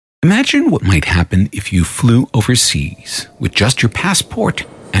Imagine what might happen if you flew overseas with just your passport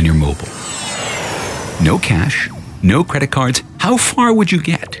and your mobile. No cash, no credit cards. How far would you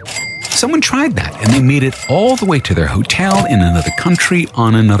get? Someone tried that and they made it all the way to their hotel in another country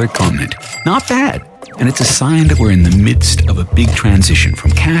on another continent. Not bad. And it's a sign that we're in the midst of a big transition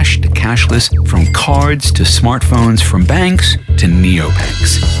from cash to cashless, from cards to smartphones, from banks to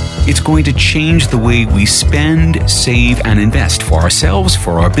neobanks. It's going to change the way we spend, save, and invest for ourselves,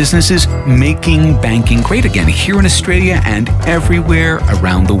 for our businesses, making banking great again here in Australia and everywhere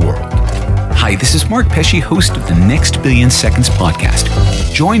around the world. Hi, this is Mark Pesce, host of the Next Billion Seconds podcast.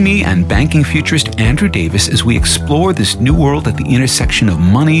 Join me and banking futurist Andrew Davis as we explore this new world at the intersection of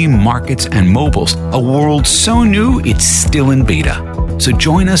money, markets, and mobiles. A world so new, it's still in beta. So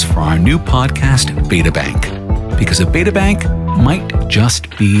join us for our new podcast, Betabank. Because a Betabank might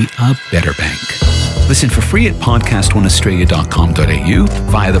just be a better bank. Listen for free at podcastoneaustralia.com.au,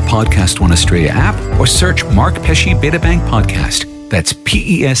 via the Podcast One Australia app, or search Mark Pesce Betabank Podcast. That's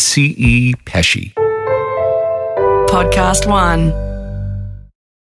Pesce Pesce. Podcast One.